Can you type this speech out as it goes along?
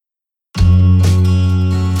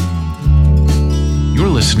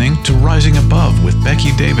Welcome to Rising Above with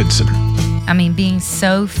Becky Davidson. I mean, being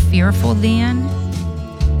so fearful then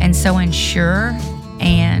and so unsure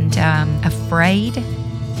and afraid.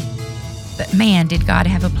 But man, did God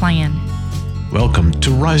have a plan. Welcome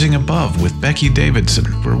to Rising Above with Becky Davidson,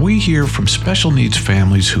 where we hear from special needs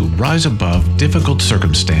families who rise above difficult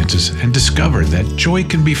circumstances and discover that joy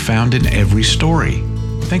can be found in every story.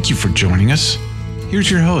 Thank you for joining us.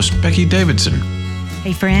 Here's your host, Becky Davidson.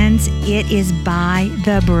 Hey friends, it is By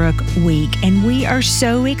the Brook week, and we are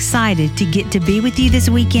so excited to get to be with you this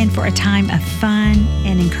weekend for a time of fun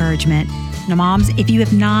and encouragement. Now moms, if you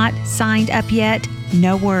have not signed up yet,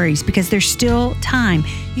 no worries, because there's still time.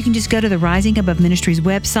 You can just go to the Rising Above Ministries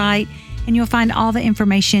website and you'll find all the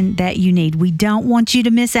information that you need. We don't want you to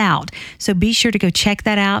miss out, so be sure to go check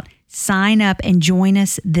that out. Sign up and join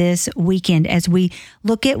us this weekend as we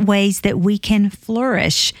look at ways that we can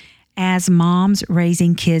flourish as moms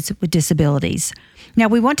raising kids with disabilities. Now,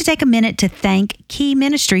 we want to take a minute to thank Key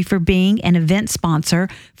Ministry for being an event sponsor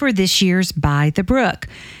for this year's By the Brook.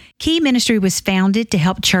 Key Ministry was founded to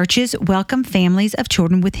help churches welcome families of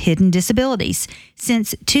children with hidden disabilities.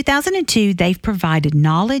 Since 2002, they've provided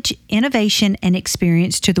knowledge, innovation, and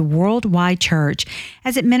experience to the worldwide church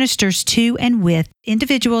as it ministers to and with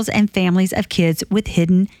individuals and families of kids with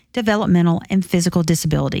hidden developmental and physical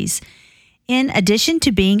disabilities. In addition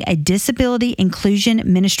to being a disability inclusion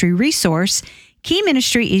ministry resource, Key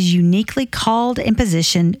Ministry is uniquely called and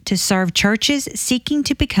positioned to serve churches seeking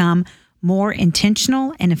to become more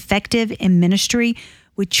intentional and effective in ministry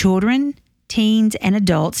with children, teens, and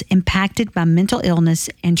adults impacted by mental illness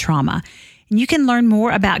and trauma. And you can learn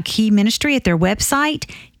more about Key Ministry at their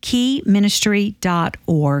website,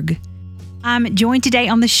 keyministry.org. I'm joined today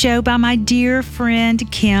on the show by my dear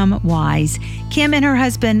friend, Kim Wise. Kim and her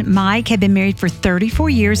husband, Mike, have been married for 34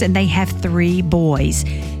 years and they have 3 boys.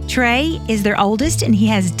 Trey is their oldest and he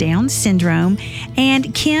has Down syndrome.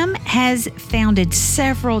 And Kim has founded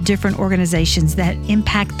several different organizations that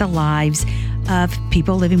impact the lives of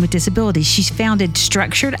people living with disabilities. She's founded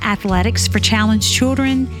Structured Athletics for Challenged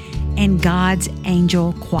Children and God's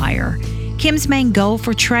Angel Choir. Kim's main goal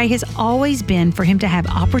for Trey has always been for him to have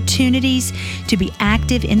opportunities to be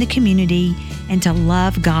active in the community and to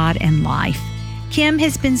love God and life. Kim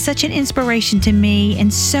has been such an inspiration to me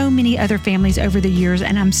and so many other families over the years,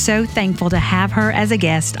 and I'm so thankful to have her as a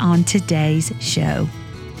guest on today's show.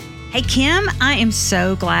 Hey, Kim, I am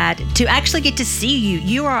so glad to actually get to see you.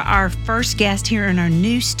 You are our first guest here in our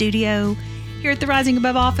new studio here at the Rising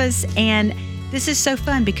Above office, and this is so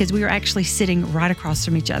fun because we are actually sitting right across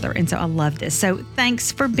from each other, and so I love this. So thanks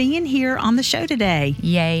for being here on the show today.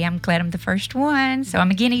 Yay, I'm glad I'm the first one, so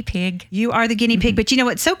I'm a guinea pig. You are the guinea pig, but you know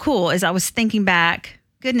what's so cool is I was thinking back,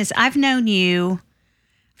 goodness, I've known you, I'm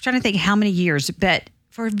trying to think how many years, but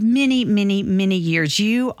for many, many, many years.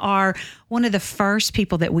 You are one of the first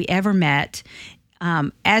people that we ever met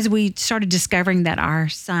as we started discovering that our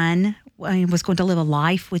son was going to live a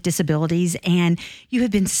life with disabilities, and you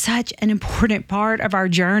have been such an important part of our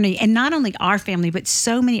journey, and not only our family, but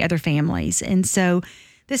so many other families. And so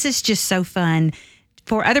this is just so fun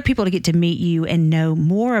for other people to get to meet you and know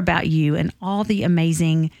more about you and all the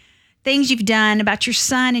amazing things you've done about your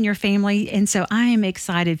son and your family. And so I am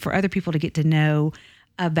excited for other people to get to know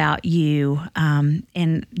about you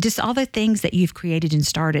and just all the things that you've created and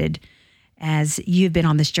started as you've been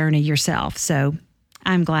on this journey yourself. So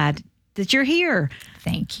I'm glad that you're here.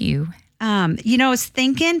 Thank you. I was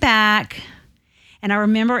thinking back, and I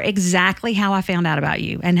remember exactly how I found out about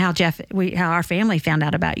you and how how our family found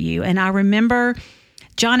out about you. And I remember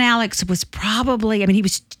John Alex was he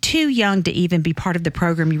was too young to even be part of the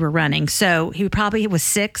program you were running. So he was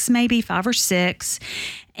 6, maybe 5 or 6.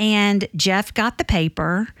 And Jeff got the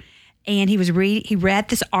paper, and he read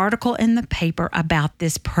this article in the paper about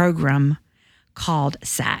this program called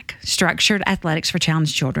SAC, Structured Athletics for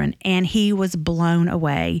Challenged Children. And he was blown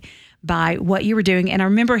away by what you were doing. And I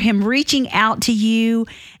remember him reaching out to you,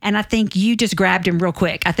 and I think you just grabbed him real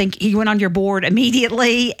quick. I think he went on your board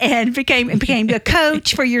immediately and became a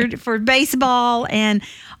coach for baseball, and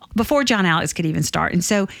before John Alex could even start. And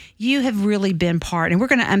so you have really been part, and we're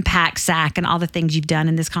going to unpack SAC and all the things you've done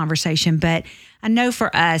in this conversation. But I know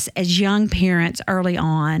for us as young parents early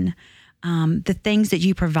on, the things that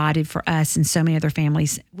you provided for us and so many other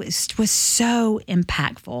families was so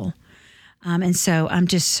impactful. And so I'm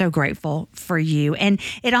just so grateful for you. And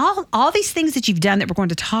all these things that you've done that we're going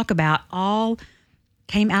to talk about all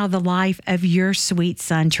came out of the life of your sweet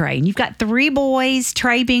son, Trey. And you've got 3 boys,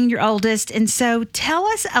 Trey being your oldest. And so tell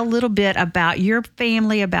us a little bit about your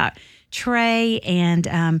family, about Trey,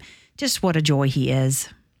 and just what a joy he is.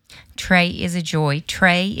 Trey is a joy.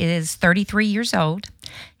 Trey is 33 years old.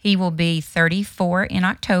 He will be 34 in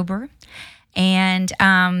October. And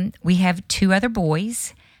we have 2 other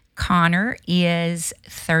boys. Connor is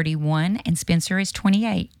 31 and Spencer is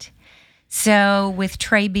 28. So with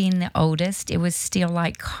Trey being the oldest, it was still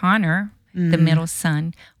like Connor, the middle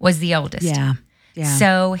son, was the oldest. Yeah.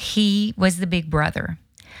 So he was the big brother.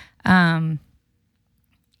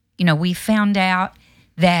 We found out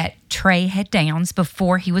that Trey had Downs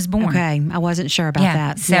before he was born. Okay, I wasn't sure about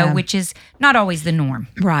that. So, which is not always the norm.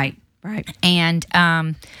 Right. And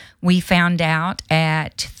we found out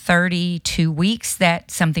at 32 weeks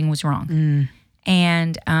that something was wrong.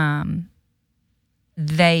 And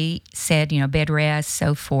they said, bed rest,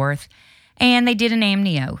 so forth. And they did an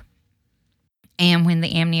amnio. And when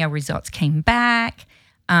the amnio results came back,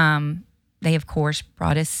 they, of course,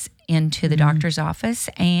 brought us into the doctor's office.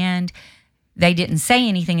 And they didn't say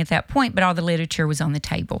anything at that point, but all the literature was on the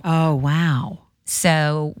table. Oh, wow.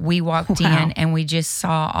 So we walked in and we just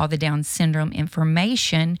saw all the Down syndrome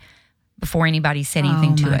information before anybody said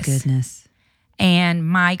anything to us. Oh, my goodness. And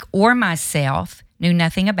Mike or myself knew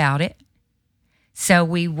nothing about it. So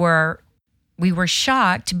we were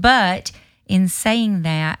shocked, but in saying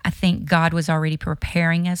that, I think God was already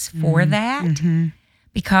preparing us for that.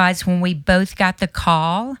 Because when we both got the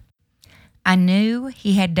call, I knew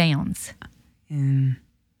he had Downs.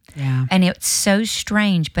 Yeah. And it's so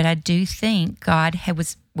strange, but I do think God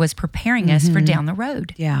was preparing us for down the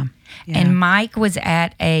road. Yeah. And Mike was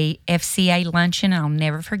at a FCA luncheon, and I'll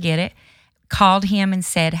never forget it. Called him and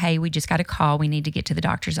said, "Hey, we just got a call. We need to get to the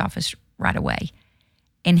doctor's office right away."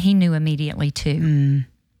 And he knew immediately too.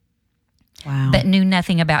 Wow. But knew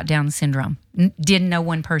nothing about Down syndrome. Didn't know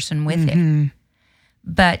one person with it.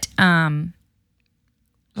 But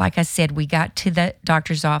like I said, we got to the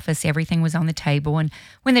doctor's office. Everything was on the table. And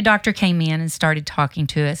when the doctor came in and started talking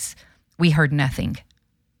to us, we heard nothing.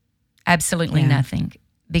 Absolutely nothing.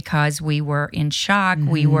 Because we were in shock.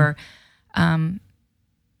 We were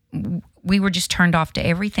just turned off to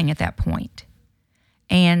everything at that point.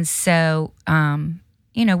 And so,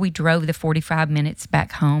 we drove the 45 minutes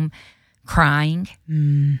back home crying.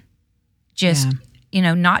 Just,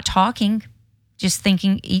 not talking. Just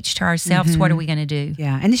thinking each to ourselves, what are we going to do?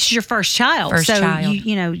 Yeah, and this is your first child. First child.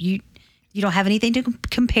 You don't have anything to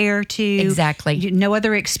compare to. Exactly. No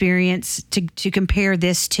other experience to compare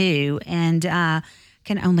this to, and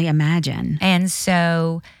can only imagine. And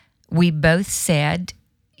so we both said,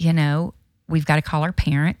 we've got to call our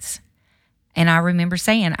parents. And I remember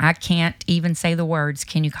saying, I can't even say the words,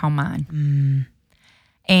 can you call mine?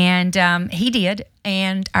 And he did,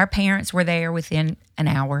 and our parents were there within an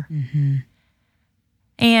hour.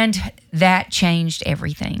 And that changed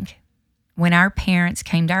everything. When our parents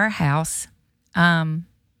came to our house, I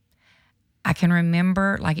can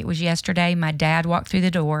remember like it was yesterday, my dad walked through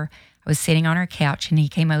the door. I was sitting on our couch and he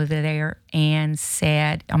came over there and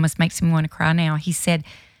said, almost makes me want to cry now. He said,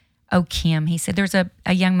 "Oh, Kim," he said, "there's a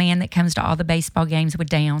young man that comes to all the baseball games with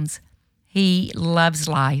Downs. He loves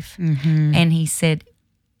life." And he said,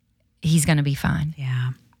 "He's going to be fine.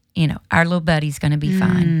 Yeah. Our little buddy's going to be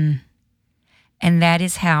fine." And that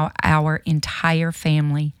is how our entire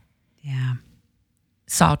family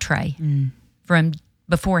saw Trey from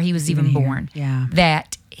before he was even born,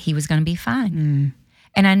 that he was going to be fine.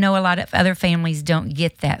 And I know a lot of other families don't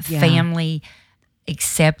get that family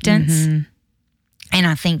acceptance. And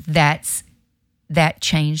I think that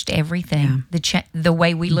changed everything, the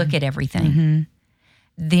way we look at everything.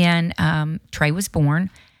 Then Trey was born,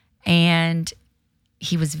 and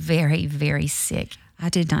he was very, very sick. I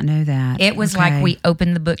did not know that. It was like we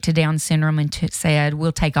opened the book to Down syndrome and said,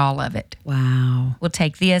 we'll take all of it. Wow. We'll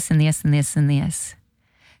take this and this and this and this.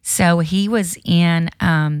 So he was in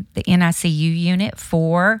the NICU unit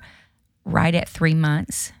for right at 3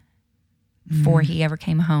 months before he ever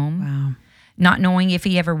came home. Wow. Not knowing if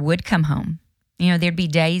he ever would come home. There'd be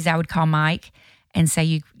days I would call Mike and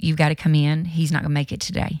say, you've got to come in. He's not going to make it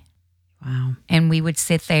today. Wow. And we would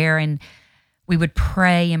sit there and we would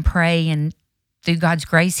pray, and through God's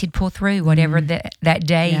grace, he'd pull through whatever that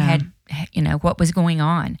day had, what was going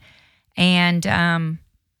on. And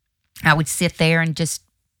I would sit there and just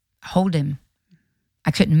hold him. I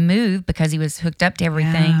couldn't move because he was hooked up to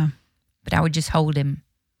everything, but I would just hold him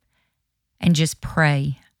and just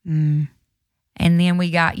pray. And then we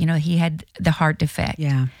got, he had the heart defect.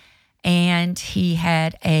 Yeah. And he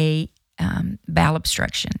had a bowel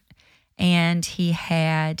obstruction. And he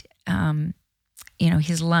had...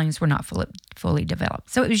 his lungs were not fully developed.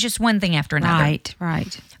 So it was just one thing after another.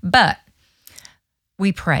 Right. But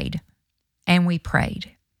we prayed. And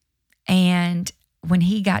when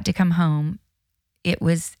he got to come home, it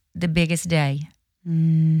was the biggest day.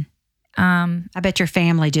 I bet your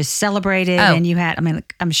family just celebrated and you had,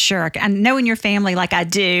 I'm sure, knowing your family like I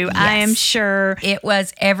do, yes. I am sure. It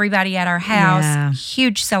was everybody at our house,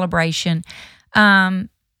 huge celebration.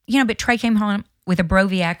 But Trey came home with a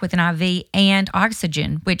Broviac with an IV and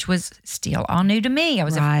oxygen, which was still all new to me. I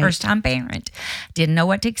was a first-time parent. Didn't know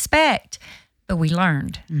what to expect, but we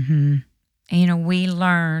learned. Mm-hmm. And, we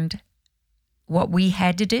learned what we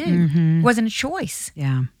had to do. Mm-hmm. It wasn't a choice.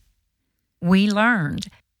 Yeah. We learned.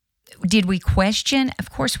 Did we question? Of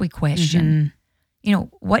course we questioned. Mm-hmm.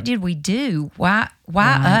 What did we do? Why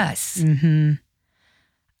us? Mm-hmm.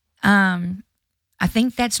 I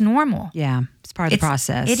think that's normal. Yeah, it's part of the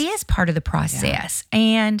process. It is part of the process. Yeah.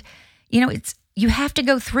 And, you have to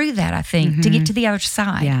go through that, I think, to get to the other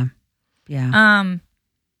side. Yeah, yeah.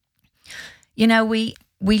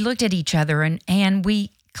 We looked at each other and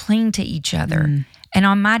we clinged to each other. And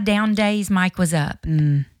on my down days, Mike was up.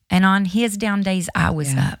 And on his down days, I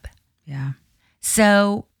was up. Yeah.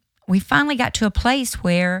 So we finally got to a place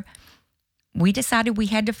where we decided we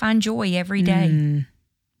had to find joy every day.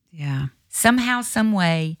 Yeah. Somehow, some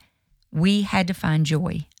way, we had to find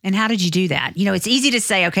joy. And how did you do that? It's easy to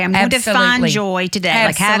say, okay, I'm going to find joy today.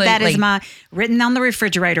 Like have that as my written on the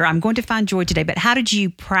refrigerator. I'm going to find joy today. But how did you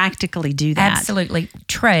practically do that? Absolutely.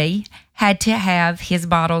 Trey had to have his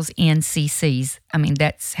bottles in cc's.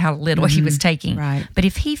 That's how little he was taking. Right. But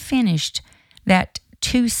if he finished that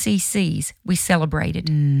 2 cc's, we celebrated.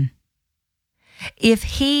 If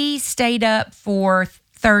he stayed up for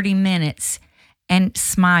 30 minutes and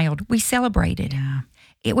smiled, we celebrated. Yeah.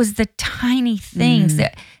 It was the tiny things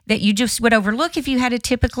that you just would overlook if you had a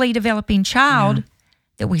typically developing child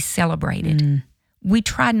that we celebrated. We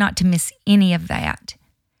tried not to miss any of that.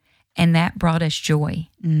 And that brought us joy.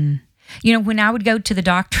 When I would go to the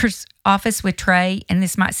doctor's office with Trey, and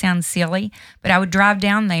this might sound silly, but I would drive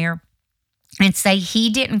down there and say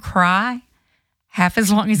he didn't cry half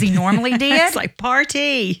as long as he normally did. It's like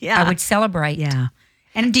party. Yeah. I would celebrate. Yeah.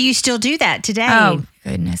 And do you still do that today? Oh,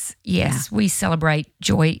 goodness. Yes. Yeah. We celebrate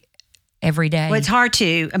joy every day. Well, it's hard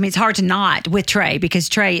to not with Trey because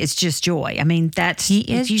Trey is just joy. He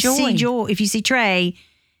is joy. If you see Trey,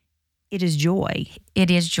 it is joy.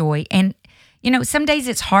 It is joy. And, some days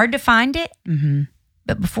it's hard to find it. Mm-hmm.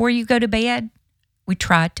 But before you go to bed, we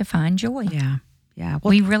try to find joy. Yeah. Yeah. Well,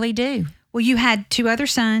 we really do. Well, you had 2 other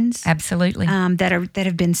sons. Absolutely. That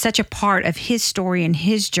have been such a part of his story and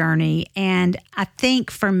his journey. And I think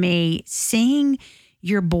for me, seeing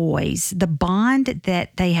your boys, the bond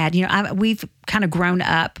that they had, we've kind of grown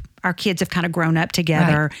up. Our kids have kind of grown up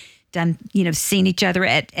together, done, seen each other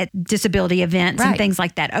at disability events and things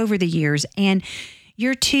like that over the years. And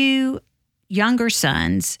your 2 younger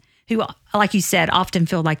sons, who, like you said, often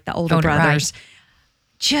feel like the older brothers,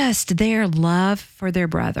 just their love for their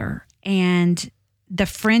brother. And the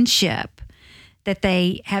friendship that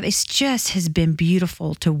they have has been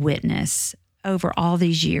beautiful to witness over all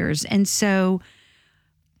these years. And so,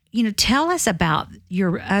 tell us about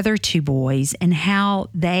your other 2 boys and how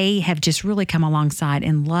they have just really come alongside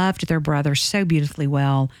and loved their brother so beautifully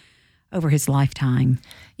well over his lifetime.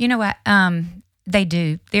 You know what? They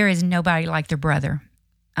do. There is nobody like their brother.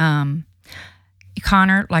 Connor,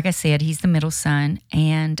 like I said, he's the middle son,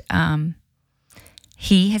 and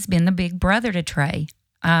he has been the big brother to Trey.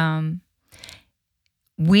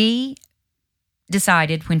 We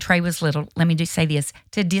decided when Trey was little, let me just say this,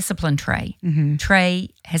 to discipline Trey. Mm-hmm. Trey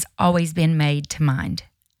has always been made to mind.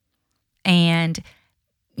 And,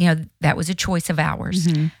 that was a choice of ours.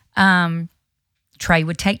 Mm-hmm. Trey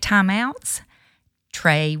would take timeouts.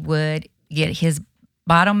 Trey would get his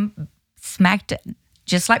bottom smacked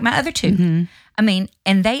just like my other 2. Mm-hmm.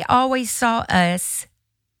 And they always saw us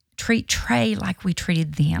treat Trey like we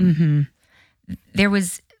treated them. Mm-hmm. There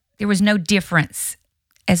was no difference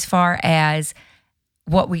as far as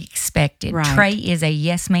what we expected. Right. Trey is a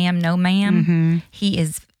yes ma'am, no ma'am. Mm-hmm. He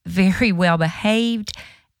is very well behaved,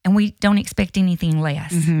 and we don't expect anything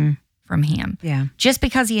less from him. Yeah. Just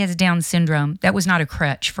because he has Down syndrome, that was not a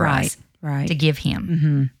crutch for us to give him.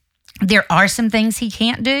 Mm-hmm. There are some things he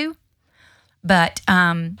can't do, but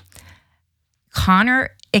Connor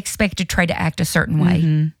expected Trey to act a certain way.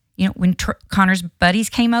 Mm-hmm. When Connor's buddies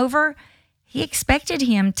came over, he expected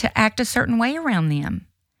him to act a certain way around them,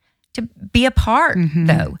 to be a part,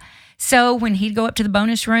 though. So when he'd go up to the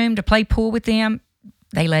bonus room to play pool with them,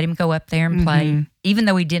 they let him go up there and play, even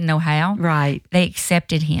though he didn't know how. Right. They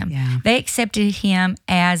accepted him. Yeah. They accepted him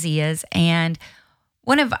as is. And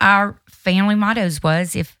one of our family mottos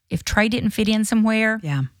was, if Trey didn't fit in somewhere,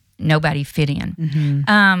 nobody fit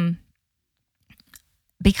in.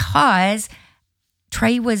 Because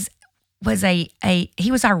Trey was was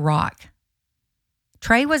he was our rock.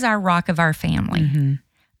 Trey was our rock of our family.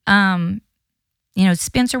 Mm-hmm.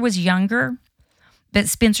 Spencer was younger, but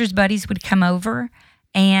Spencer's buddies would come over,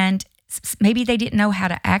 and maybe they didn't know how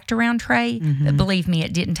to act around Trey, mm-hmm. but believe me,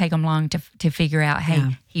 it didn't take them long to figure out,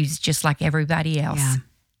 hey, he was just like everybody else. Yeah.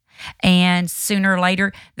 And sooner or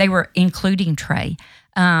later, they were including Trey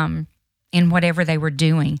in whatever they were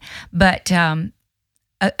doing. But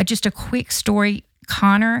just a quick story,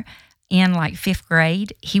 Connor, in like 5th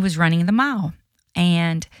grade, he was running the mile.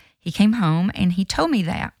 And he came home and he told me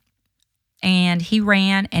that. And he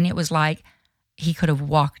ran, and it was like he could have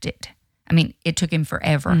walked it. I mean, it took him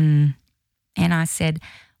forever. Mm. And I said,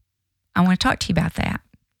 I want to talk to you about that.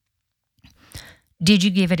 Did you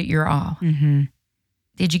give it your all? Mm-hmm.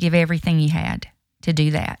 Did you give everything you had to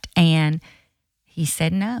do that? And he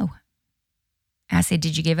said no. I said,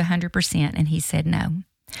 did you give 100%? And he said no.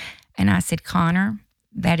 And I said, Connor,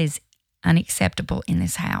 that is unacceptable in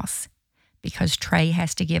this house, because Trey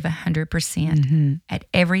has to give 100% mm-hmm. at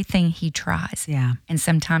everything he tries. Yeah. And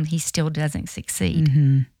sometimes he still doesn't succeed.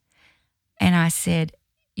 Mm-hmm. And I said,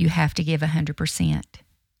 you have to give 100%.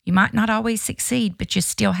 You might not always succeed, but you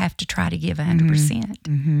still have to try to give 100%.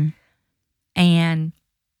 Mm-hmm. And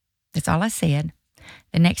that's all I said.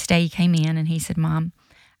 The next day he came in and he said, Mom,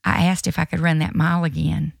 I asked if I could run that mile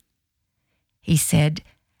again. He said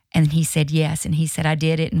yes. And he said, I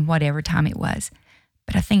did it in whatever time it was.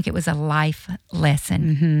 But I think it was a life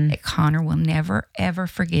lesson mm-hmm. that Connor will never, ever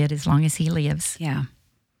forget as long as he lives. Yeah.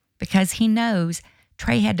 Because he knows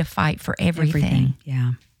Trey had to fight for everything.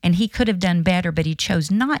 Yeah. And he could have done better, but he chose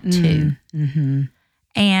not to. Mm-hmm.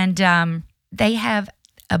 And they have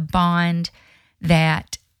a bond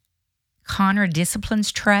that Connor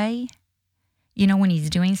disciplines Trey. When he's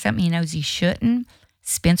doing something he knows he shouldn't.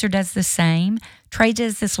 Spencer does the same. Trey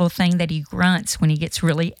does this little thing that he grunts when he gets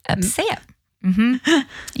really upset. Mm-hmm.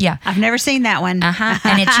 Yeah. I've never seen that one. Uh-huh.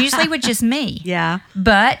 And it's usually with just me. Yeah.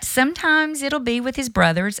 But sometimes it'll be with his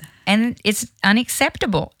brothers, and it's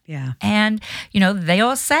unacceptable. Yeah. And,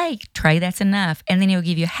 they'll say, Trey, that's enough. And then he'll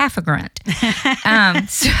give you half a grunt.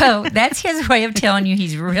 So that's his way of telling you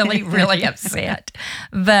he's really, really upset.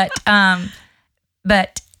 But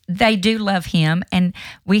they do love him, and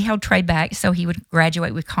we held Trey back so he would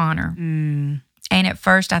graduate with Connor. Mm. And at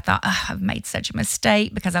first I thought, I've made such a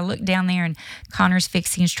mistake, because I looked down there and Connor's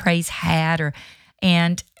fixing Trey's hat or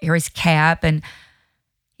his cap. And,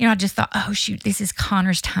 I just thought, oh, shoot, this is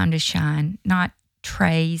Connor's time to shine, not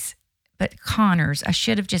Trey's, but Connor's. I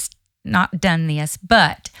should have just not done this.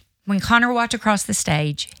 But when Connor walked across the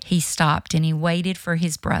stage, he stopped and he waited for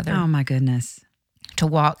his brother. Oh, my goodness. To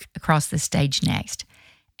walk across the stage next.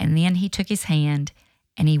 And then he took his hand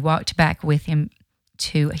and he walked back with him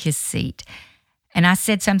to his seat. And I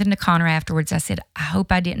said something to Connor afterwards. I said, I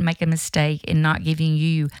hope I didn't make a mistake in not giving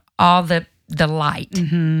you all the light.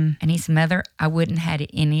 Mm-hmm. And he said, Mother, I wouldn't have had it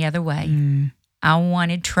any other way. Mm. I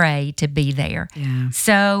wanted Trey to be there. Yeah.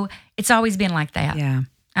 So it's always been like that. Yeah.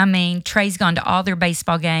 I mean, Trey's gone to all their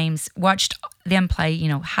baseball games, watched them play,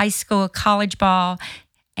 high school, college ball,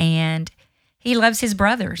 and he loves his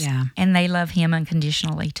brothers. Yeah. And they love him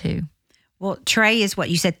unconditionally too. Well, Trey is what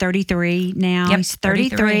you said, 33 now. Yep, he's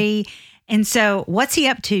 33. And so what's he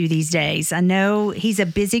up to these days? I know he's a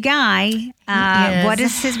busy guy. What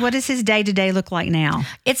does his day-to-day look like now?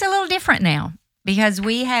 It's a little different now, because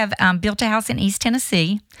we have built a house in East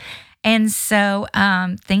Tennessee. And so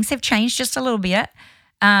things have changed just a little bit.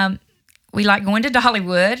 We like going to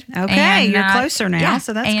Dollywood. Okay, and, you're closer now,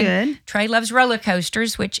 so that's good. Trey loves roller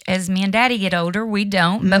coasters, which as me and Daddy get older, we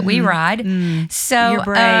don't, but we ride. Mm. So you're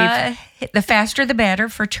brave. The faster, the better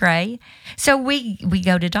for Trey. So we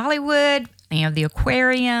go to Dollywood, the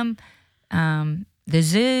aquarium, the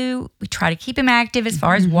zoo. We try to keep him active as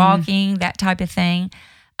far as walking, that type of thing.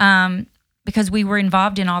 Because we were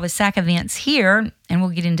involved in all the SAC events here, and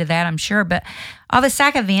we'll get into that, I'm sure, but all the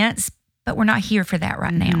SAC events, but we're not here for that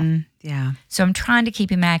right now. Yeah. So I'm trying to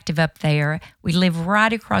keep him active up there. We live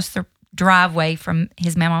right across the driveway from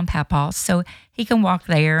his mama and papa, so he can walk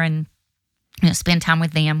there and spend time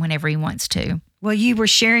with them whenever he wants to. Well, you were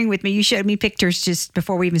sharing with me, you showed me pictures just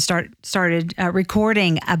before we even started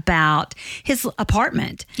recording about his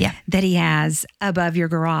apartment that he has above your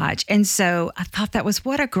garage. And so I thought that was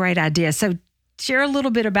what a great idea. So share a little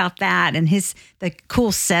bit about that and the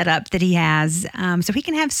cool setup that he has, so he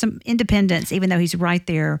can have some independence even though he's right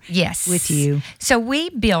there with you. So we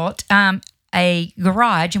built a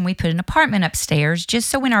garage and we put an apartment upstairs just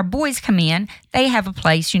so when our boys come in, they have a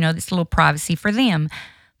place, this little privacy for them.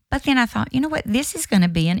 But then I thought, you know what? This is going to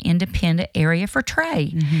be an independent area for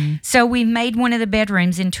Trey. So we made one of the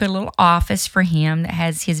bedrooms into a little office for him that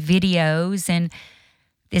has his videos and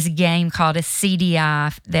this game called a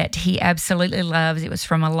CDI that he absolutely loves. It was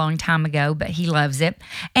from a long time ago, but he loves it.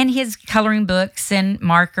 And his coloring books and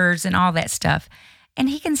markers and all that stuff. And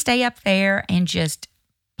he can stay up there and just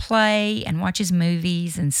play and watch his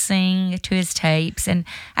movies and sing to his tapes. And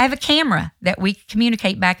I have a camera that we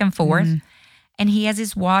communicate back and forth. And he has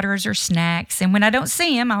his waters or snacks. And when I don't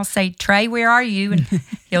see him, I'll say, Trey, where are you? And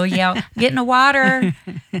he'll yell, getting a water.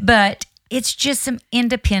 But it's just some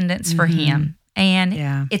independence for him.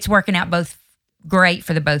 And it's working out great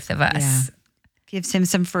for the both of us. Yeah. Gives him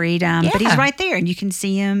some freedom. But he's right there and you can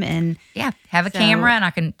see him. And have a camera and I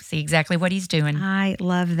can see exactly what he's doing. I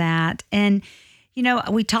love that. And, you know,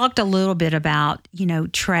 we talked a little bit about, you know,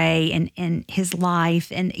 Trey and his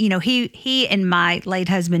life. And, you know, he and my late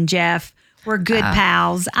husband, Jeff, were good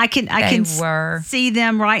pals. I can see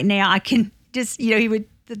them right now. I can just, you know, he would,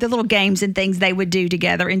 the little games and things they would do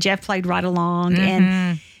together. And Jeff played right along.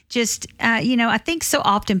 And just, you know, I think so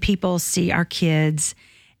often people see our kids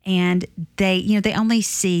and they, you know, they only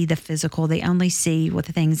see the physical. They only see what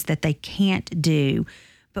the things that they can't do.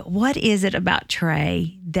 But what is it about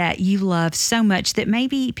Trey that you love so much that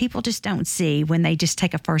maybe people just don't see when they just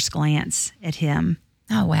take a first glance at him?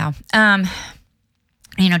 Oh, wow.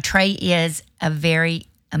 You know, Trey is a very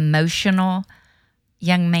emotional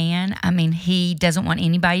young man. I mean, he doesn't want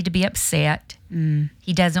anybody to be upset.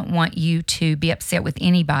 He doesn't want you to be upset with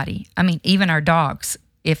anybody. I mean, even our dogs.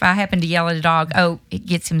 If I happen to yell at a dog, it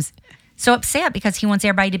gets him so upset because he wants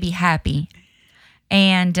everybody to be happy.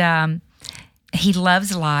 And he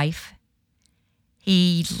loves life.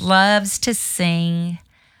 He loves to sing.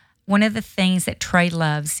 One of the things that Trey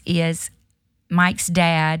loves is Mike's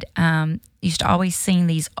dad used to always sing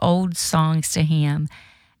these old songs to him.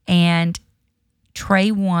 And Trey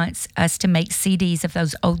wants us to make CDs of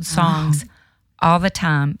those old songs all the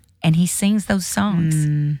time. And he sings those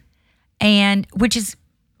songs. And which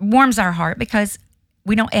warms our heart because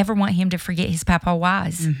we don't ever want him to forget his Papa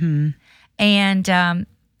Wise. And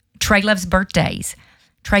Trey loves birthdays.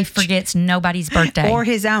 Trey forgets nobody's birthday. Or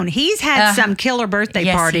his own. He's had some killer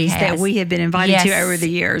birthday parties that we have been invited to over the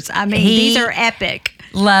years. I mean, these are epic.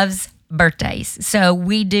 Loves birthdays. So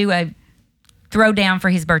we do a throwdown for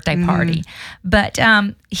his birthday party. But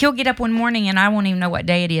he'll get up one morning and I won't even know what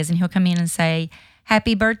day it is. And he'll come in and say,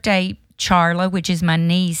 happy birthday, Charla, which is my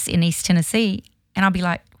niece in East Tennessee. And I'll be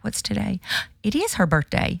like, what's today? It is her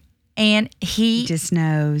birthday. And he just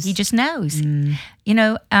knows. He just knows. You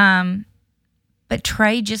know, but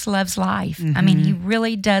Trey just loves life. I mean, he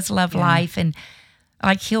really does love life. And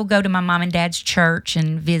like he'll go to my mom and dad's church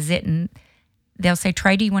and visit and they'll say,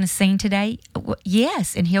 Trey, do you want to sing today? Well,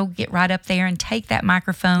 yes. And he'll get right up there and take that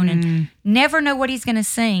microphone and never know what he's going to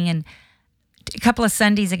sing. And a couple of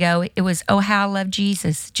Sundays ago, it was, Oh, How I Love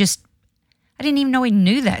Jesus. Just, I didn't even know he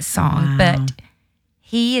knew that song, but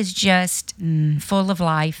he is just full of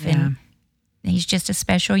life and he's just a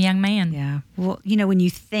special young man. Yeah. Well, you know, when you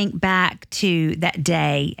think back to that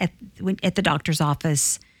day at the doctor's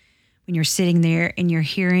office, when you're sitting there and you're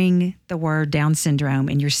hearing the word Down syndrome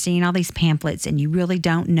and you're seeing all these pamphlets and you really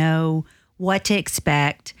don't know what to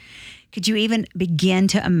expect, could you even begin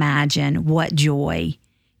to imagine what joy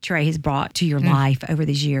Trey has brought to your life over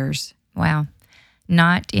these years? Wow.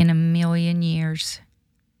 Not in a million years.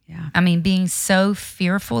 Yeah. I mean, being so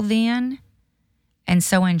fearful then and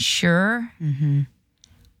so unsure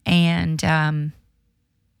and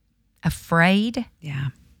afraid. Yeah.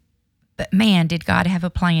 But man, did God have a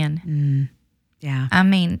plan. Yeah. I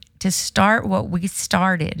mean, to start what we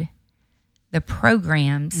started, the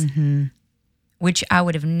programs, which I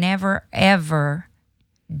would have never, ever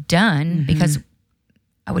done because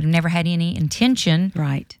I would have never had any intention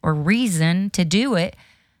or reason to do it.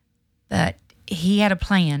 But he had a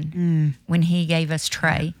plan when he gave us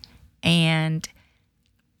Trey. And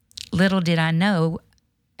little did I know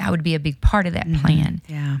I would be a big part of that plan.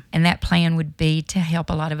 Yeah. And that plan would be to help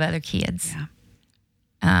a lot of other kids.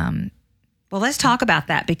 Yeah. Well, let's talk about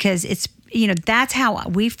that because it's, you know, that's how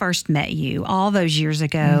we first met you all those years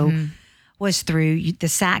ago was through the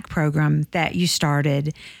SAC program that you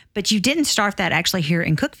started. But you didn't start that actually here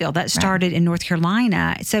in Cookeville. That started in North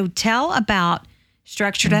Carolina. So tell about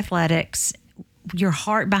Structured Athletics, your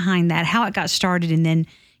heart behind that, how it got started, and then,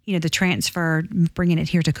 you know, the transfer, bringing it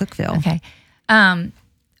here to Cookeville. Okay.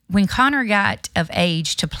 When Connor got of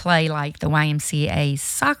age to play like the YMCA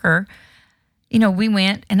soccer, you know, we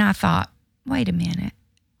went and I thought, wait a minute,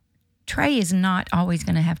 Trey is not always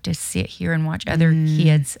going to have to sit here and watch other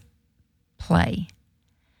kids play.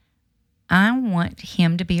 I want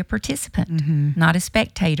him to be a participant, not a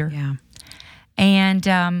spectator. Yeah.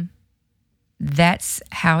 And that's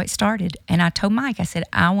how it started. And I told Mike, I said,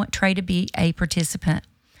 I want Trey to be a participant.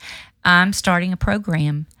 I'm starting a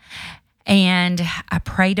program. And I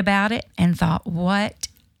prayed about it and thought, what?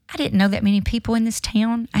 I didn't know that many people in this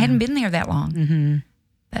town. I hadn't been there that long.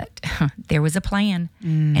 But there was a plan,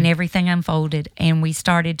 and everything unfolded. And we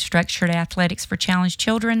started Structured Athletics for Challenged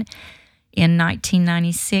Children in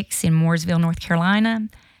 1996 in Mooresville, North Carolina,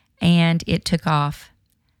 and it took off.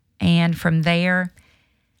 And from there,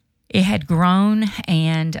 it had grown,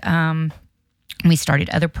 and we started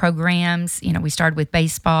other programs. We started with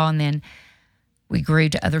baseball, and then we grew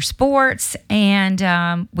to other sports,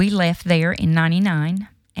 and we left there in 99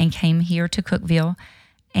 and came here to Cookeville.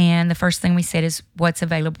 And the first thing we said is, what's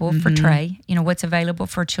available for Trey? What's available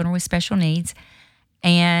for children with special needs?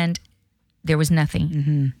 And there was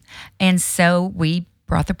nothing. And so we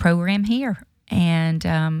brought the program here,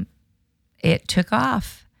 and it took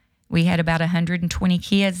off. We had about 120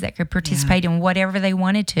 kids that could participate in whatever they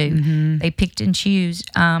wanted to. They picked and chose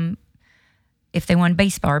if they wanted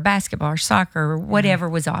baseball or basketball or soccer or whatever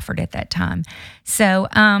was offered at that time. So,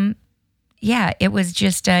 it was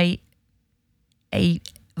just a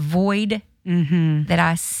void that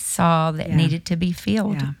I saw that needed to be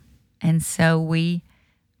filled. Yeah. And so we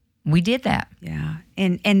did that. Yeah.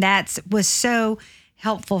 And that was so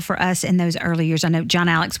helpful for us in those early years. I know, John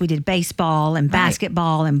Alex, we did baseball and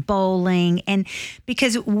basketball and bowling, and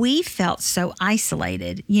because we felt so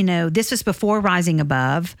isolated. This was before Rising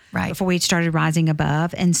Above, before we had started Rising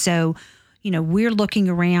Above. And so, we're looking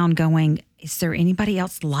around going, is there anybody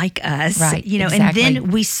else like us? Right, exactly. And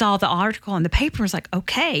then we saw the article in the paper and was like,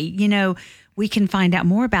 okay, we can find out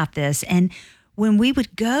more about this. And when we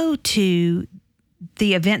would go to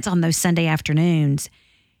the events on those Sunday afternoons,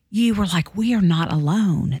 you were like, we are not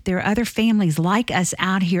alone. There are other families like us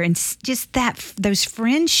out here. And just those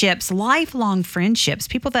friendships, lifelong friendships,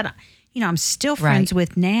 people that, I'm still friends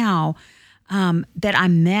with now, that I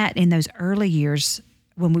met in those early years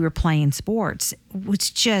when we were playing sports, was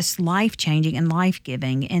just life-changing and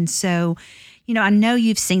life-giving. And so, I know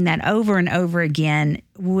you've seen that over and over again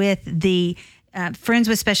with the friends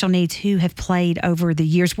with special needs who have played over the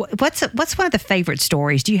years. What's one of the favorite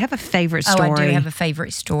stories? Do you have a favorite story? Oh, I do have a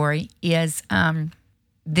favorite story. Is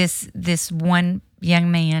this one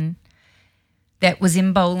young man that was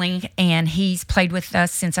in bowling, and he's played with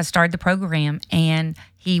us since I started the program, and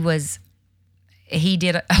he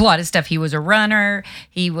did a lot of stuff. He was a runner.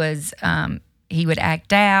 He would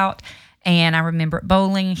act out. And I remember at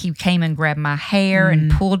bowling, he came and grabbed my hair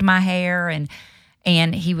and pulled my hair,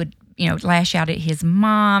 and he would, lash out at his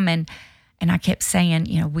mom. And I kept saying,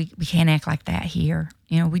 we can't act like that here.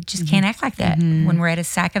 We just can't act like that when we're at a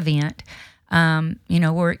SAC event.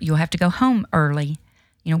 Or you'll have to go home early.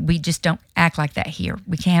 We just don't act like that here.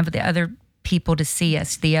 We can't have the other people to see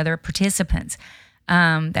us, the other participants.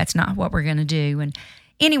 That's not what we're going to do. And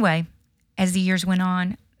anyway, as the years went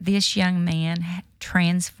on, this young man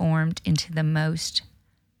transformed into the most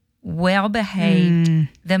well-behaved,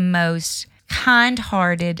 the most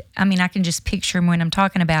kind-hearted. I mean, I can just picture him when I'm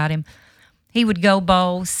talking about him. He would go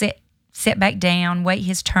bowl, sit back down, wait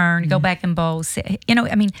his turn, go back and bowl.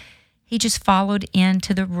 He just followed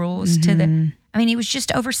into the rules he was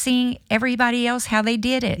just overseeing everybody else, how they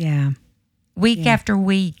did it. Yeah. Week after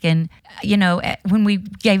week. And, when we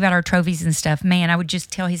gave out our trophies and stuff, man, I would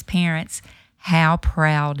just tell his parents how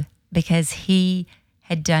proud, because he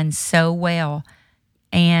had done so well.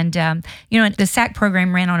 And, the SAC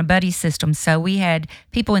program ran on a buddy system. So we had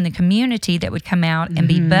people in the community that would come out and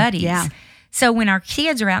be buddies. Yeah. So when our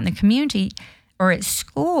kids are out in the community or at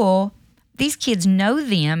school, these kids know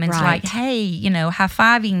them. And it's like, hey,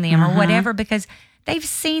 high-fiving them or whatever, because they've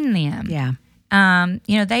seen them. Yeah.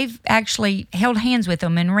 They've actually held hands with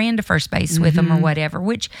them and ran to first base with them or whatever,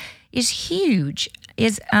 which is huge.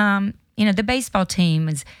 The baseball team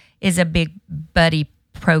is a big buddy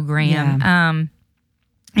program. Yeah.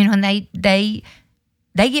 And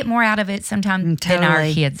they get more out of it sometimes than our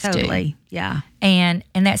kids do. Yeah. And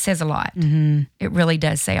that says a lot. It really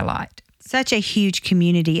does say a lot. Such a huge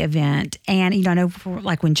community event. And, I know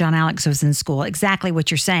like when John Alex was in school, exactly what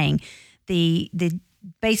you're saying. The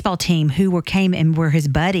baseball team who came and were his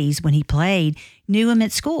buddies when he played knew him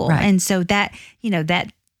at school. Right. And so that,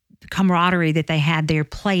 that camaraderie that they had there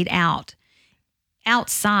played out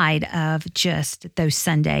outside of just those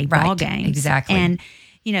Sunday ball games. Exactly. And,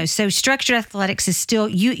 so Structured Athletics is still,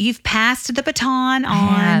 you've passed the baton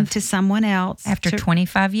on to someone else. After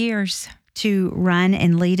 25 years. To run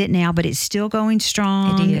and lead it now, but it's still going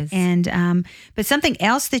strong. It is. And, but something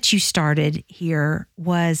else that you started here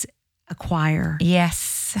was a choir. Yes.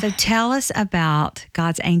 So tell us about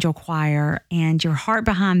God's Angel Choir and your heart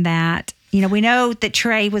behind that. You know, we know that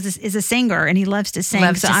Trey is a singer and he loves to sing.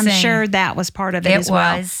 I'm sure that was part of it as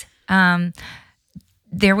well. It was.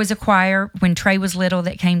 There was a choir when Trey was little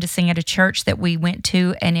that came to sing at a church that we went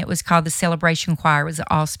to, and it was called the Celebration Choir. It was an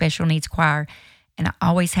all special needs choir. And I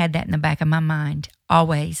always had that in the back of my mind.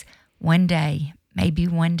 Always. One day, maybe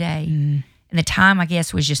one day. And the time, I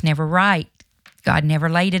guess, was just never right. God never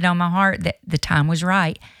laid it on my heart that the time was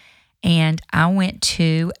right. And I went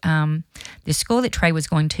to the school that Trey was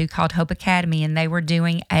going to called Hope Academy, and they were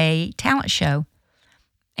doing a talent show.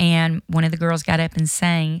 And one of the girls got up and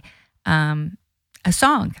sang a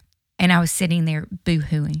song, and I was sitting there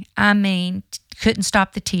boo-hooing. I mean, couldn't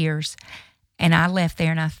stop the tears. And I left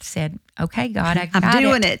there and I said, okay, God, I'm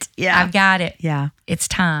doing it. Yeah. I've got it. Yeah. It's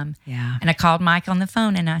time. Yeah. And I called Mike on the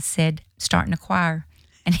phone and I said, starting a choir.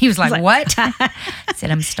 And he was like, what? I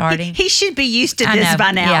said, I'm starting. He should be used to this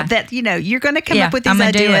by now, yeah. that, you're going to come up with these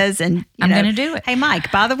ideas. And I'm going to do it. Hey,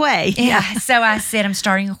 Mike, by the way. Yeah. So I said, I'm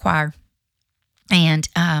starting a choir. And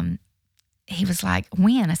he was like,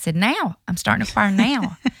 when? I said, now. I'm starting a choir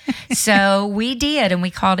now. So we did, and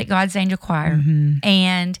we called it God's Angel Choir. Mm-hmm.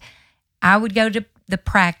 And I would go to the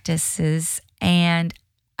practices, and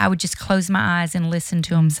I would just close my eyes and listen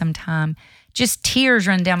to them sometime. Just tears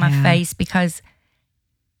run down my face because,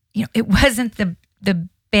 it wasn't the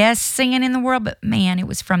best singing in the world, but man, it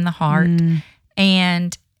was from the heart.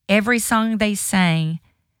 And every song they sang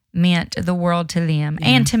meant the world to them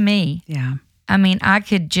and to me. Yeah. I mean, I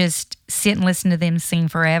could just sit and listen to them sing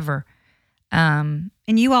forever. And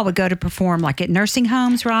you all would go to perform like at nursing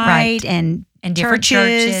homes, right? And different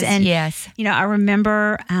churches. And, yes. I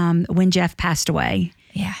remember when Jeff passed away.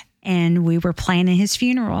 Yeah. And we were planning his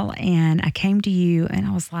funeral, and I came to you and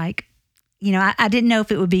I was like, I didn't know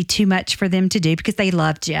if it would be too much for them to do because they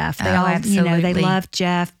loved Jeff. They all, absolutely. They loved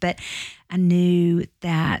Jeff, but I knew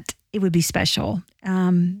that it would be special.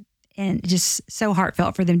 And just so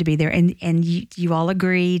heartfelt for them to be there. And you all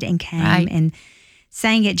agreed and came and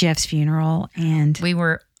sang at Jeff's funeral. And we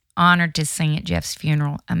were honored to sing at Jeff's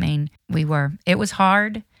funeral. I mean, we were. It was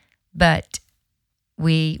hard, but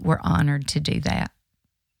we were honored to do that.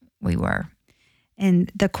 We were.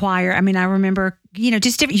 And the choir, I mean, I remember,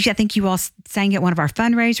 just different. I think you all sang at one of our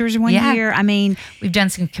fundraisers one year. I mean, we've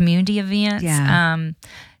done some community events. Yeah.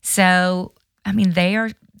 So, I mean,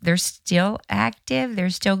 they're still active.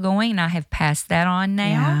 They're still going. And I have passed that on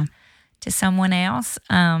now to someone else.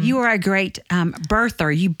 You are a great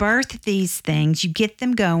birther. You birth these things, you get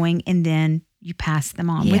them going, and then you pass them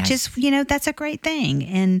on, which is, that's a great thing.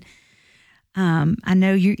 And I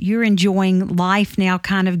know you're enjoying life now,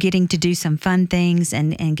 kind of getting to do some fun things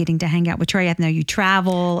and getting to hang out with Trey. I know you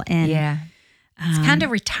travel. And it's kind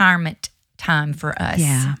of retirement time for us.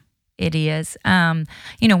 Yeah. It is.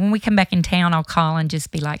 When we come back in town, I'll call and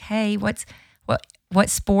just be like, hey, what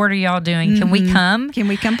sport are y'all doing? Can we come? Can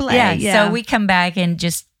we come play? Yeah. So we come back and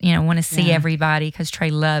just, want to see everybody because Trey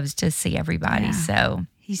loves to see everybody. Yeah. So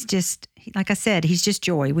he's just, like I said, he's just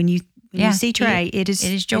joy. When you see Trey, it is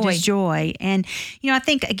joy. It is joy. And, I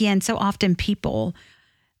think, again, so often people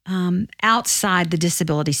outside the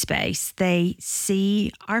disability space, they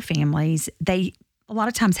see our families, they a lot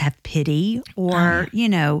of times have pity or,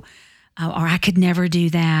 or I could never do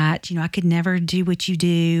that. I could never do what you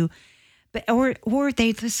do. But or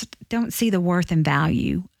they just don't see the worth and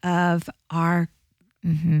value of our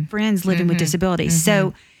friends living with disabilities.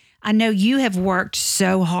 So I know you have worked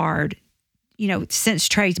so hard, since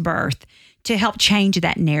Trey's birth to help change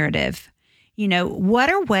that narrative. What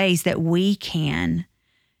are ways that we can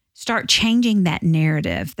start changing that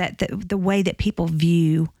narrative, that the way that people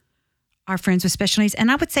view our friends with special needs?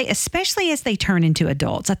 And I would say, especially as they turn into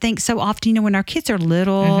adults. I think so often, when our kids are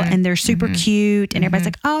little and they're super cute and everybody's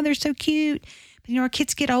like, oh, they're so cute. But, our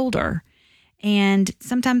kids get older. And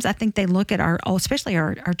sometimes I think they look at especially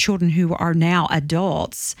our children who are now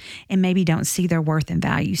adults and maybe don't see their worth and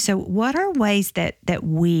value. So what are ways that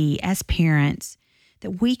we as parents,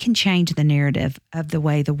 that we can change the narrative of the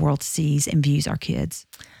way the world sees and views our kids?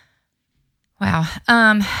 Wow.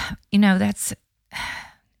 That's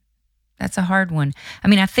a hard one. I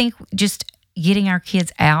mean, I think just getting our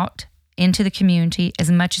kids out into the community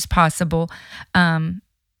as much as possible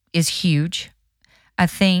is huge. I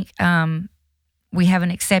think we have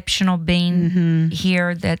an exceptional bean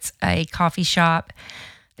here that's a coffee shop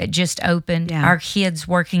that just opened. Yeah. Our kids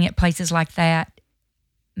working at places like that,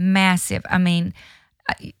 massive. I mean,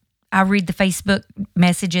 I read the Facebook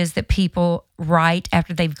messages that people write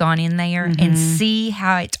after they've gone in there and see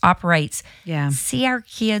how it operates. Yeah. See our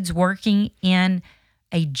kids working in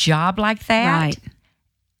a job like that. Right.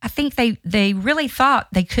 I think they really thought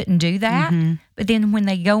they couldn't do that. But then when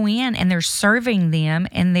they go in and they're serving them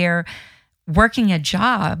and they're working a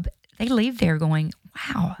job, they leave there going,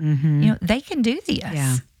 wow, they can do this.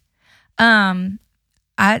 Yeah.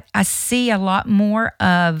 I see a lot more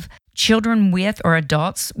of children with or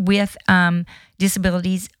adults with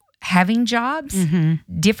disabilities having jobs,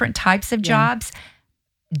 different types of jobs,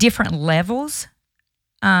 different levels.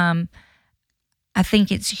 I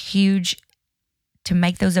think it's huge to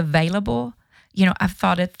make those available. I've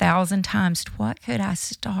thought 1,000 times, what could I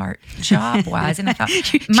start job-wise? And I thought,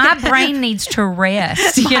 my brain needs to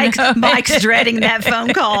rest. Mike's dreading that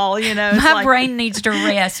phone call, My brain needs to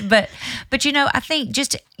rest. But I think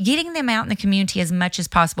just getting them out in the community as much as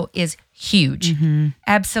possible is huge.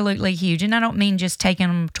 Absolutely huge. And I don't mean just taking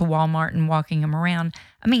them to Walmart and walking them around.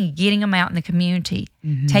 I mean getting them out in the community,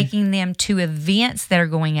 taking them to events that are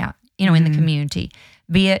going out, in the community,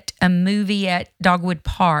 be it a movie at Dogwood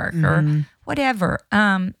Park or whatever.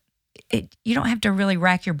 You don't have to really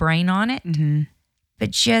rack your brain on it, but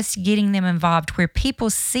just getting them involved where people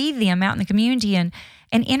see them out in the community and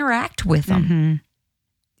interact with them.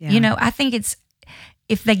 Yeah. I think it's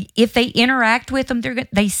if they interact with them,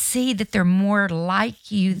 they see that they're more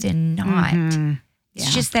like you than not.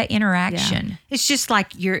 It's just that interaction. Yeah. It's just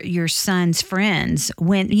like your son's friends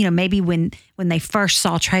when maybe when they first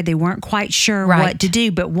saw Trey, they weren't quite sure what to do,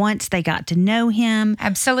 but once they got to know him,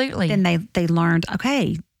 absolutely, then they learned,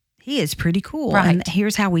 okay, he is pretty cool, and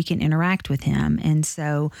here's how we can interact with him. And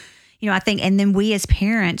so, I think, and then we as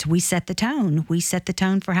parents, we set the tone. We set the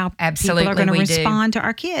tone for how people are going to respond to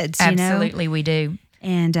our kids. Absolutely, we do.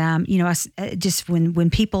 And, just when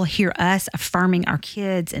people hear us affirming our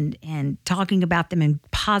kids and talking about them in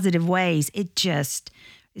positive ways, it just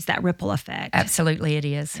is that ripple effect. Absolutely, it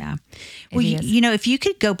is. Yeah. Well, if you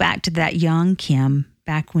could go back to that young Kim,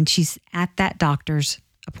 back when she's at that doctor's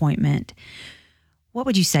appointment, what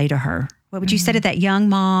would you say to her? What would you say to that young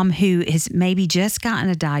mom who has maybe just gotten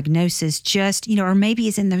a diagnosis, or maybe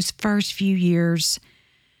is in those first few years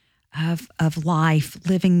of life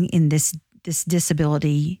living in this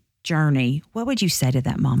disability journey? What would you say to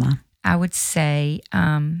that mama? I would say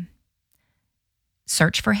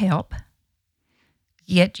search for help.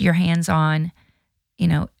 Get your hands on,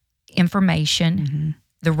 information,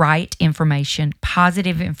 the right information,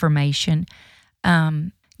 positive information.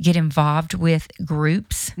 Get involved with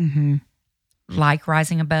groups like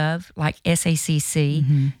Rising Above, like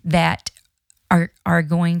SACC, that are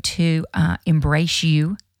going to embrace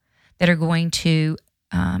you, that are going to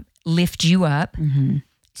lift you up,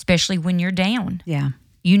 especially when you're down. Yeah.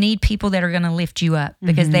 You need people that are going to lift you up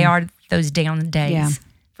because they are those down days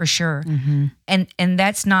for sure. And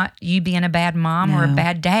that's not you being a bad mom or a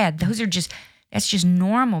bad dad. That's just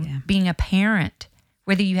normal being a parent,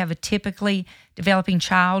 whether you have a typically developing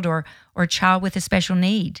child or a child with a special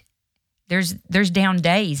need. There's down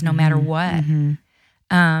days no matter what.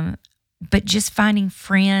 But just finding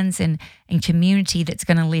friends and community that's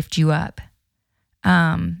going to lift you up.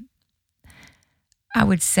 I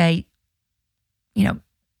would say,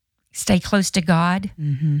 stay close to God.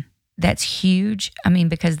 That's huge. I mean,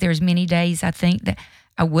 because there's many days I think that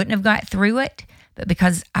I wouldn't have got through it, but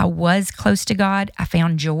because I was close to God, I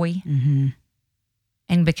found joy.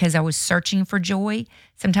 And because I was searching for joy,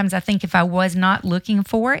 sometimes I think if I was not looking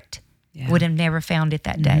for it, I would have never found it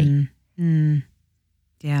that day.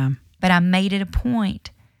 Yeah. But I made it a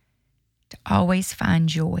point to always find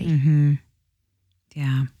joy.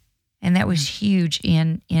 Yeah. And that was huge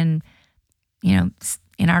in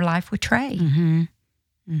our life with Trey.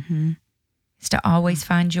 Is to always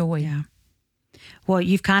find joy. Yeah. Well,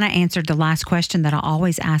 you've kind of answered the last question that I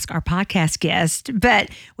always ask our podcast guests, but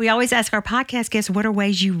we always ask our podcast guests, what are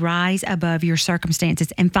ways you rise above your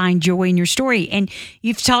circumstances and find joy in your story? And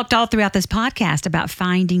you've talked all throughout this podcast about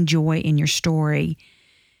finding joy in your story.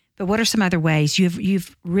 But what are some other ways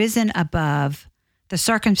you've risen above the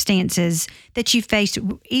circumstances that you faced,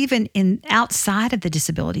 even in outside of the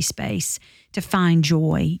disability space, to find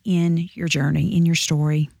joy in your journey, in your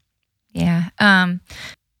story? Yeah.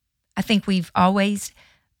 I think we've always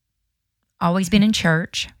been in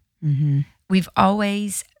church. We've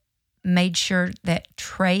always made sure that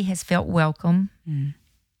Trey has felt welcome.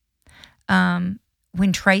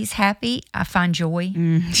 When Trey's happy, I find joy.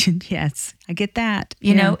 Yes, I get that.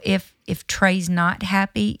 You know, if Trey's not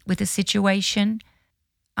happy with a situation,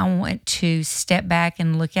 I want to step back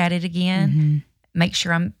and look at it again, make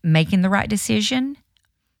sure I'm making the right decision.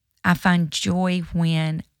 I find joy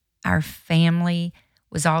when our family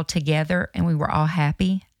was all together and we were all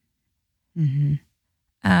happy.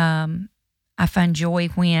 I find joy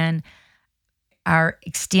when our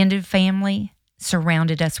extended family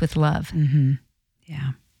surrounded us with love. Mm-hmm.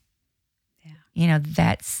 Yeah. You know,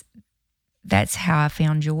 that's how I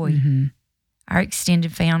found joy. Mm-hmm. Our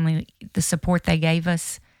extended family, the support they gave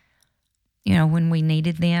us, you know, when we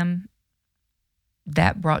needed them,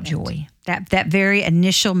 that brought joy. That very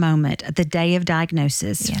initial moment, the day of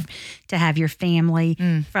diagnosis, to have your family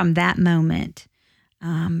from that moment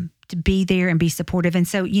to be there and be supportive. And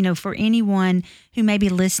so, you know, for anyone who may be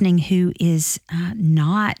listening who is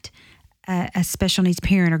not a special needs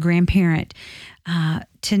parent or grandparent,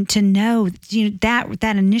 to know, you know,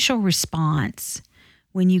 that initial response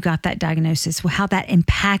when you got that diagnosis, how that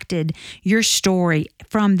impacted your story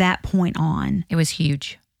from that point on. It was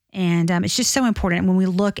huge. And it's just so important when we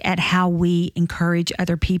look at how we encourage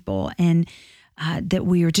other people, and that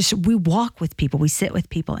we walk with people, we sit with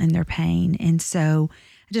people in their pain. And so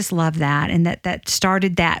I just love that. And that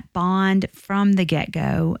started that bond from the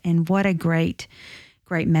get-go. And what a great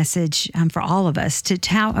message for all of us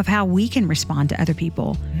of how we can respond to other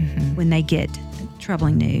people when they get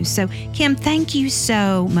troubling news. So, Kim, thank you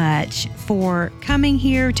so much for coming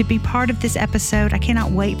here to be part of this episode. I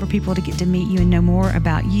cannot wait for people to get to meet you and know more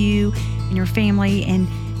about you and your family and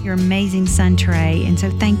your amazing son, Trey. And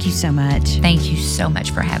so thank you so much. Thank you so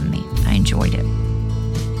much for having me. I enjoyed it.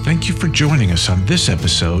 Thank you for joining us on this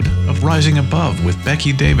episode of Rising Above with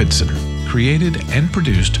Becky Davidson, created and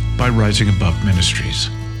produced by Rising Above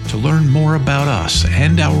Ministries. To learn more about us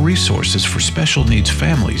and our resources for special needs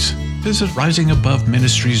families, visit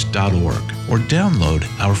risingaboveministries.org or download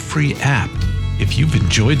our free app. If you've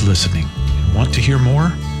enjoyed listening and want to hear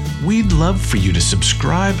more, we'd love for you to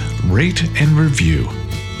subscribe, rate, and review.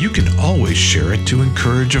 You can always share it to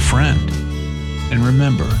encourage a friend. And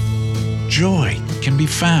remember, joy can be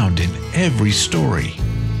found in every story.